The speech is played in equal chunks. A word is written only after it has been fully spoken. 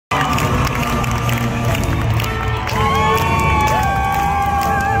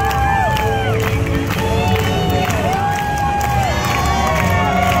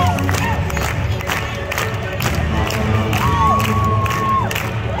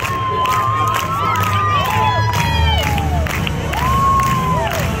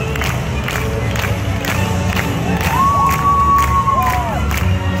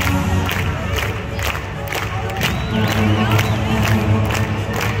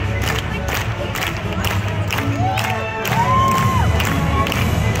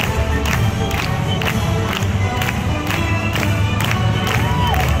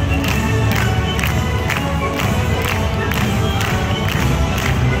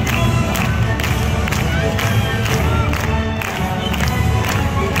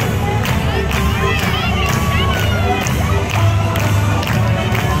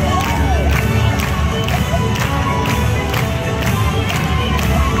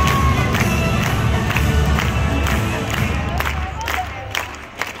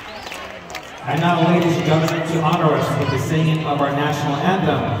now, ladies and gentlemen, to honor us with the singing of our national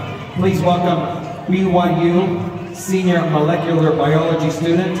anthem, please welcome BYU senior molecular biology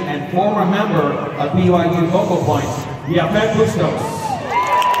student and former member of BYU Vocal Point, Yapet Bustos.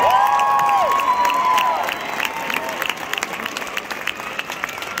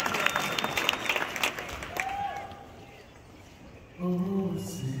 Oh,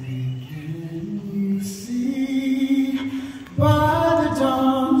 say, can you see by the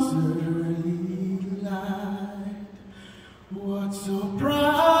dawn's early light what so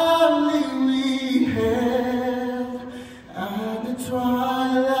proudly we held at the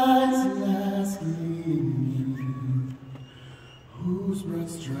twilight's last gleaming, whose broad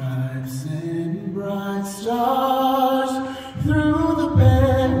stripes and bright stars through the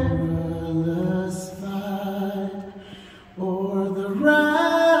perilous fight o'er the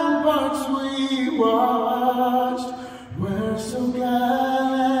ramparts we watched were so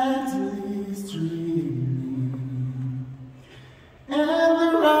gallantly streaming, and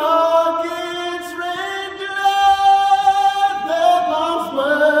the rockets rained blood, the bombs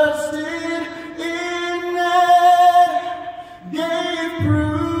bursted in air, gave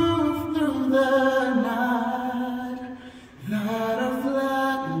proof through the night that our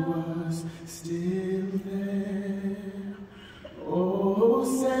flag was still there. Oh,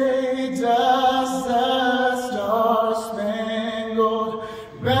 say does the star-spangled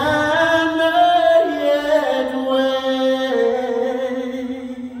banner yet wave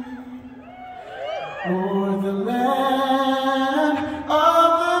o'er the land of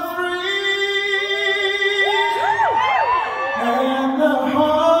the free and the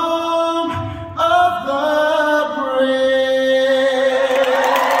home of the brave?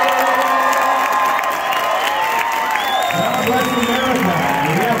 God bless America. We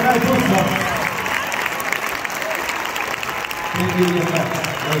have that Bustos. Thank you, Yapet.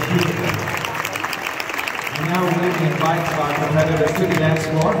 That was beautiful. And now we're going to invite our competitors to the dance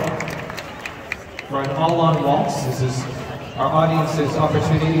floor for an all-on waltz. This is our audience's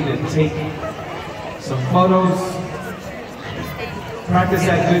opportunity to take some photos, practice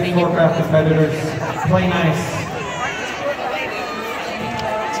that good choreographed competitors, play nice.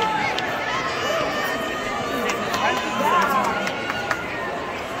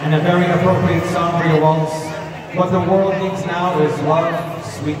 And a very appropriate song for your waltz. What the world needs now is love,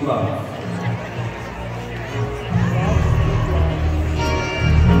 sweet love.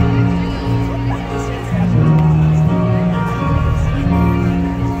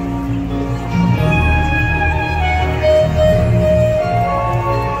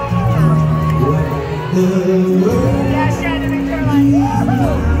 Yeah, Shannon and Caroline.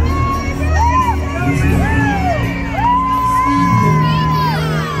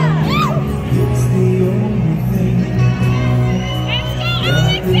 It's the only thing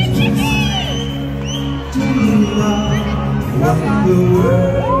that is just to love what the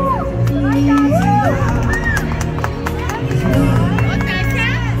world needs now.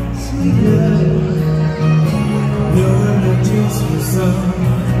 Sweet love, you're not just for some,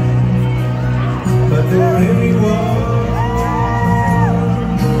 but for everyone.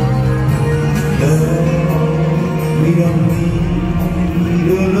 We don't need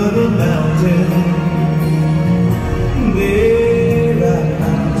another mountain. There are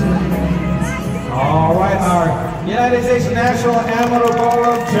mountains. All right, our United States National Amateur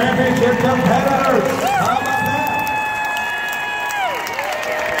Ballroom Championship competitors. How about that?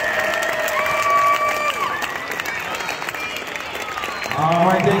 All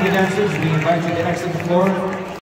right, thank you, dancers. We invite you to exit the floor.